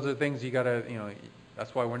 So those are things you got to,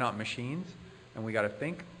 that's why we're not machines, and we got to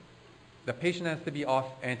think. The patient has to be off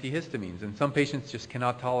antihistamines, and some patients just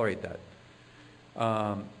cannot tolerate that.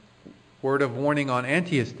 Word of warning on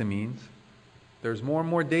antihistamines, there's more and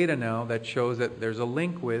more data now that shows that there's a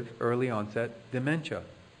link with early onset dementia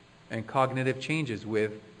and cognitive changes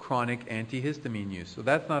with chronic antihistamine use. So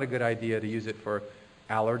that's not a good idea to use it for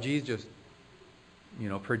allergies, just,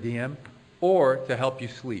 per diem, or to help you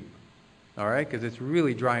sleep. All right? Because it's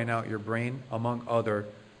really drying out your brain, among other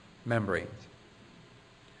membranes.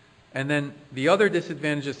 And then the other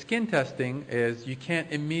disadvantage of skin testing is you can't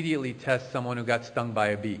immediately test someone who got stung by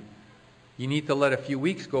a bee. You need to let a few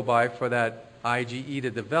weeks go by for that IgE to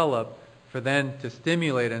develop, for then to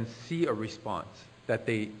stimulate and see a response that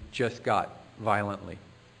they just got violently.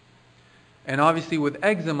 And obviously with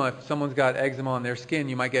eczema, if someone's got eczema on their skin,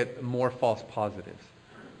 you might get more false positives.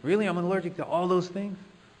 Really, I'm allergic to all those things?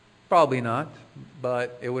 Probably not,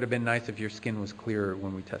 but it would have been nice if your skin was clearer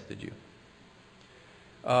when we tested you.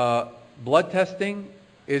 Blood testing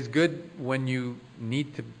is good when you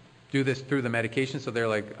need to do this through the medication, so they're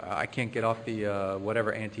like, I can't get off the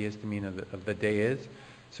whatever antihistamine of the day is,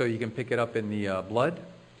 so you can pick it up in the blood.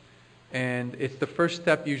 And it's the first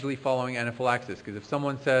step usually following anaphylaxis, because if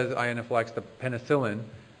someone says, I anaphylaxed to penicillin,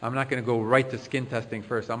 I'm not going to go right to skin testing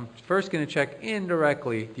first. I'm first going to check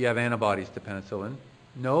indirectly, do you have antibodies to penicillin?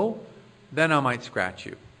 No? Then I might scratch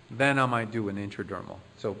you. Then I might do an intradermal.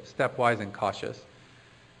 So stepwise and cautious.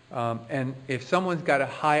 And if someone's got a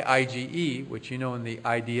high IgE, which in the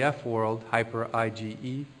IDF world, hyper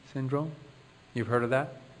IgE syndrome, you've heard of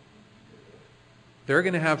that? They're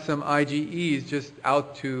going to have some IgEs just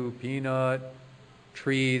out to peanut,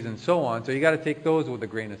 trees, and so on. So you got to take those with a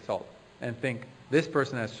grain of salt and think, this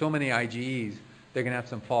person has so many IgEs, they're going to have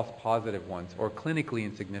some false positive ones or clinically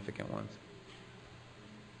insignificant ones.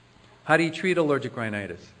 How do you treat allergic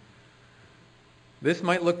rhinitis? This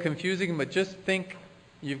might look confusing, but just think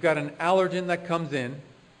you've got an allergen that comes in,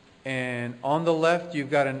 and on the left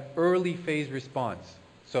you've got an early phase response.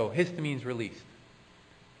 So histamine's released.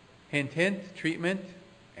 Hint, hint, treatment,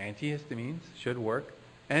 antihistamines should work,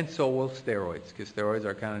 and so will steroids, because steroids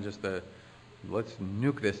are kind of just let's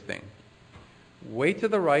nuke this thing. Way to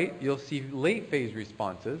the right, you'll see late phase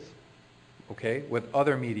responses, okay, with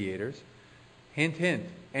other mediators. Hint, hint,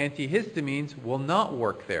 antihistamines will not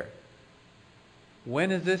work there. When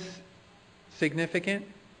is this significant?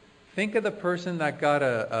 Think of the person that got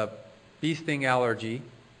a bee sting allergy,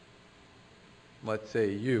 let's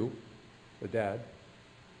say you, the dad,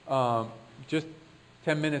 just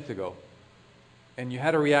 10 minutes ago. And you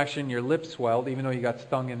had a reaction, your lip swelled, even though you got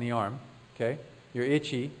stung in the arm, okay? You're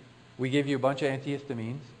itchy. We gave you a bunch of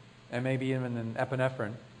antihistamines, and maybe even an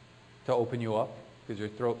epinephrine to open you up, because your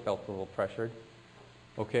throat felt a little pressured,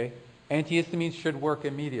 okay? Antihistamines should work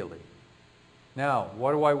immediately. Now,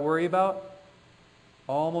 what do I worry about?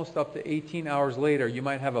 Almost up to 18 hours later, you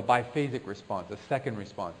might have a biphasic response, a second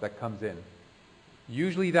response that comes in.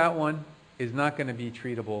 Usually that one is not going to be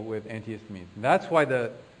treatable with antihistamines. And that's why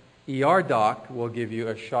the ER doc will give you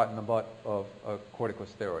a shot in the butt of a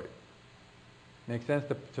corticosteroid. Makes sense?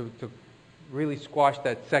 To really squash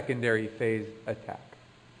that secondary phase attack.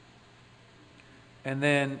 And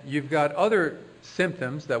then you've got other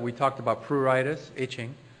symptoms that we talked about: pruritus,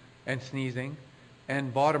 itching, and sneezing,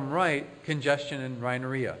 and bottom right, congestion and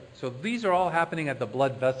rhinorrhea. So these are all happening at the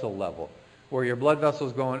blood vessel level, where your blood vessel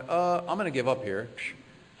is going, I'm going to give up here,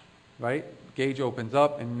 right? Gauge opens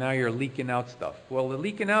up, and now you're leaking out stuff. Well, the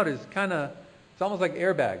leaking out is it's almost like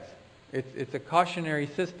airbags. It's a cautionary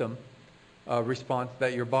system response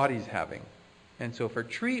that your body's having. And so for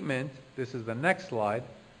treatment, this is the next slide,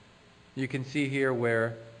 you can see here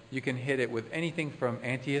where you can hit it with anything from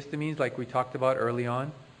antihistamines, like we talked about early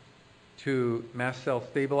on, to mast cell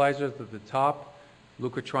stabilizers at the top,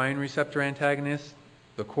 leukotriene receptor antagonists,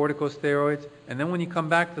 the corticosteroids, and then when you come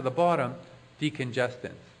back to the bottom,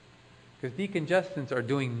 decongestants. Because decongestants are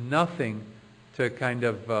doing nothing to kind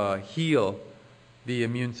of heal the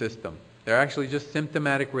immune system. They're actually just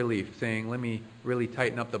symptomatic relief, saying, let me really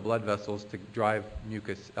tighten up the blood vessels to drive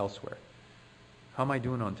mucus elsewhere. How am I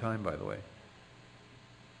doing on time, by the way?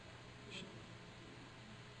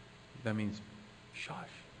 That means, shush.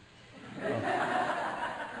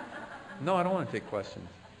 No, I don't want to take questions.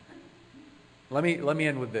 Let me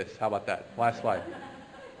end with this. How about that? Last slide.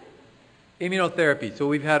 Immunotherapy. So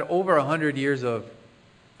we've had over 100 years of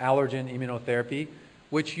allergen immunotherapy,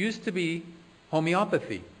 which used to be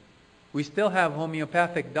homeopathy. We still have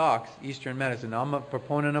homeopathic docs, Eastern medicine. I'm a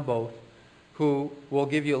proponent of both, who will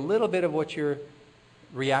give you a little bit of what you're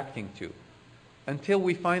reacting to. Until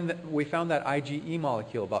we found that IgE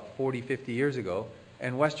molecule about 40, 50 years ago,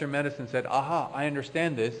 and Western medicine said, aha, I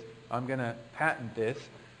understand this, I'm going to patent this.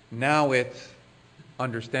 Now it's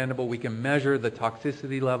understandable. We can measure the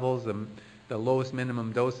toxicity levels, the lowest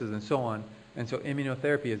minimum doses, and so on. And so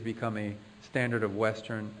immunotherapy has become a standard of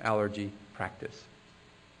Western allergy practice.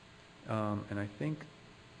 And I think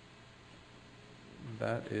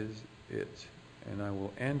that is it. And I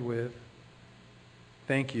will end with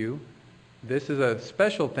thank you. This is a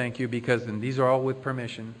special thank you because, and these are all with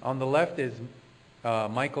permission. On the left is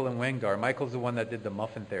Michael and Wengar. Michael's the one that did the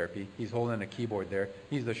muffin therapy. He's holding a keyboard there.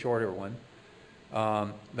 He's the shorter one.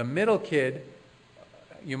 The middle kid,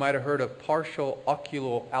 you might have heard of partial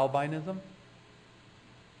ocular albinism.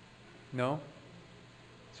 No?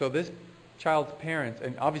 So this child's parents,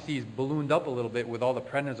 and obviously he's ballooned up a little bit with all the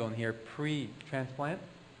prednisone here pre-transplant.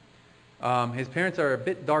 His parents are a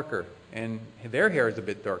bit darker, and their hair is a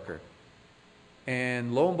bit darker.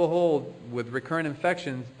 And lo and behold, with recurrent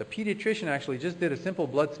infections, the pediatrician actually just did a simple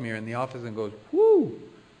blood smear in the office and goes, whoo,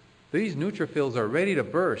 these neutrophils are ready to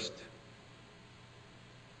burst.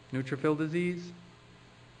 Neutrophil disease?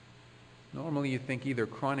 Normally you think either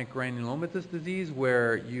chronic granulomatous disease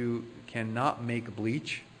where you cannot make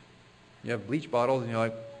bleach. You have bleach bottles and you're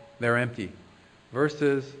like, they're empty.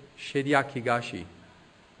 Versus Shiryak Higashi,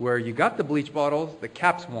 where you got the bleach bottles, the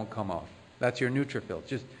caps won't come off. That's your neutrophil.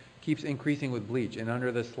 Just keeps increasing with bleach. And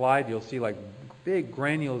under the slide, you'll see like big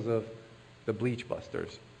granules of the bleach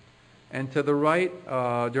busters. And to the right,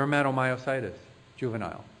 dermatomyositis,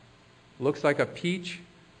 juvenile. Looks like a peach,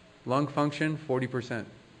 lung function, 40%.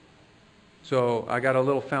 So I got a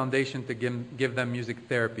little foundation to give them music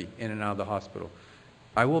therapy in and out of the hospital.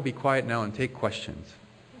 I will be quiet now and take questions.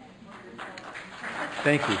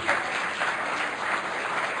 Thank you. As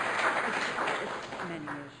many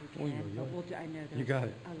as you can, but we'll do, I know there's You got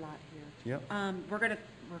it. a lot here. Yep. We're gonna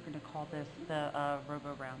call this the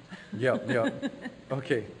Robo Round. Yep.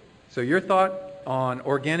 Okay. So your thought on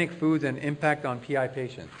organic foods and impact on PI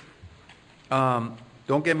patients.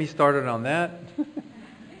 Don't get me started on that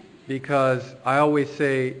because I always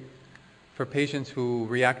say for patients who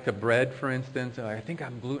react to bread, for instance, I think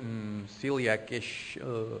I'm gluten celiac-ish.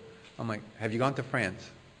 I'm like, have you gone to France?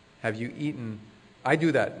 Have you eaten? I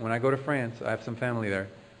do that. When I go to France, I have some family there.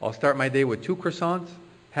 I'll start my day with 2 croissants,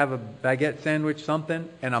 have a baguette sandwich, something,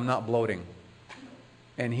 and I'm not bloating.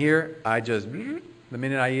 And here, I just, the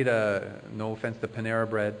minute I eat no offense to Panera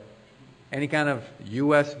bread, any kind of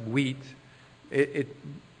U.S. wheat,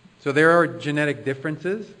 so there are genetic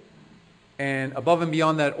differences. And above and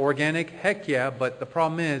beyond that, organic, heck yeah, but the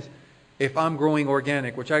problem is, if I'm growing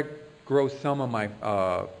organic, which I grow some of my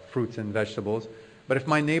fruits and vegetables, but if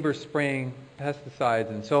my neighbor's spraying pesticides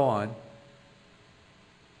and so on,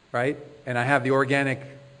 right, and I have the organic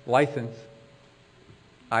license,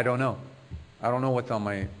 I don't know. I don't know what's on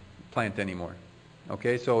my plant anymore.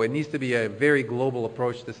 Okay, so it needs to be a very global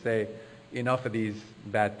approach to say enough of these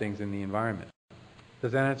bad things in the environment.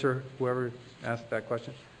 Does that answer whoever asked that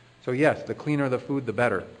question? So yes, the cleaner the food, the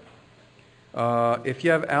better. If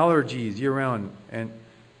you have allergies year-round and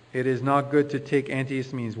it is not good to take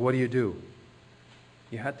antihistamines, what do?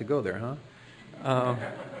 You had to go there, huh?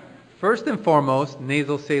 First and foremost,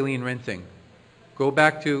 nasal saline rinsing. Go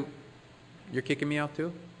back to, you're kicking me out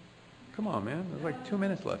too? Come on, man, there's like 2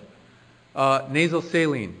 minutes left. Nasal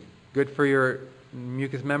saline, good for your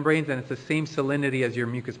mucous membranes, and it's the same salinity as your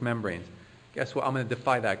mucous membranes. Guess what? I'm going to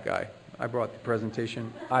defy that guy. I brought the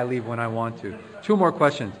presentation. I leave when I want to. 2 more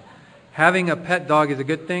questions. Having a pet dog is a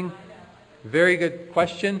good thing? Very good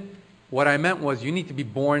question. What I meant was you need to be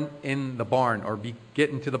born in the barn or get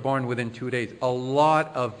into the barn within 2 days. A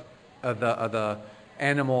lot of the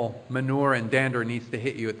animal manure and dander needs to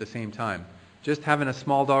hit you at the same time. Just having a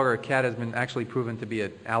small dog or a cat has been actually proven to be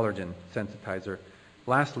an allergen sensitizer.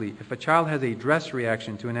 Lastly, if a child has a dress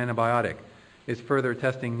reaction to an antibiotic, is further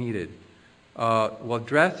testing needed? Well,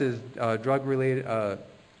 DRESS is drug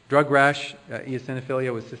rash,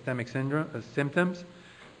 eosinophilia with systemic symptoms.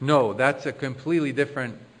 No, that's a completely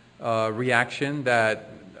different reaction that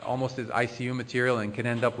almost is ICU material and can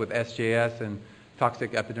end up with SJS and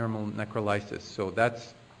toxic epidermal necrolysis. So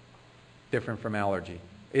that's different from allergy.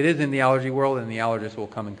 It is in the allergy world, and the allergist will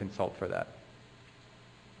come and consult for that.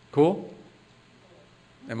 Cool?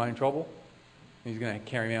 Am I in trouble? He's going to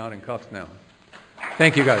carry me out in cuffs now.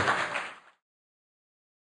 Thank you, guys.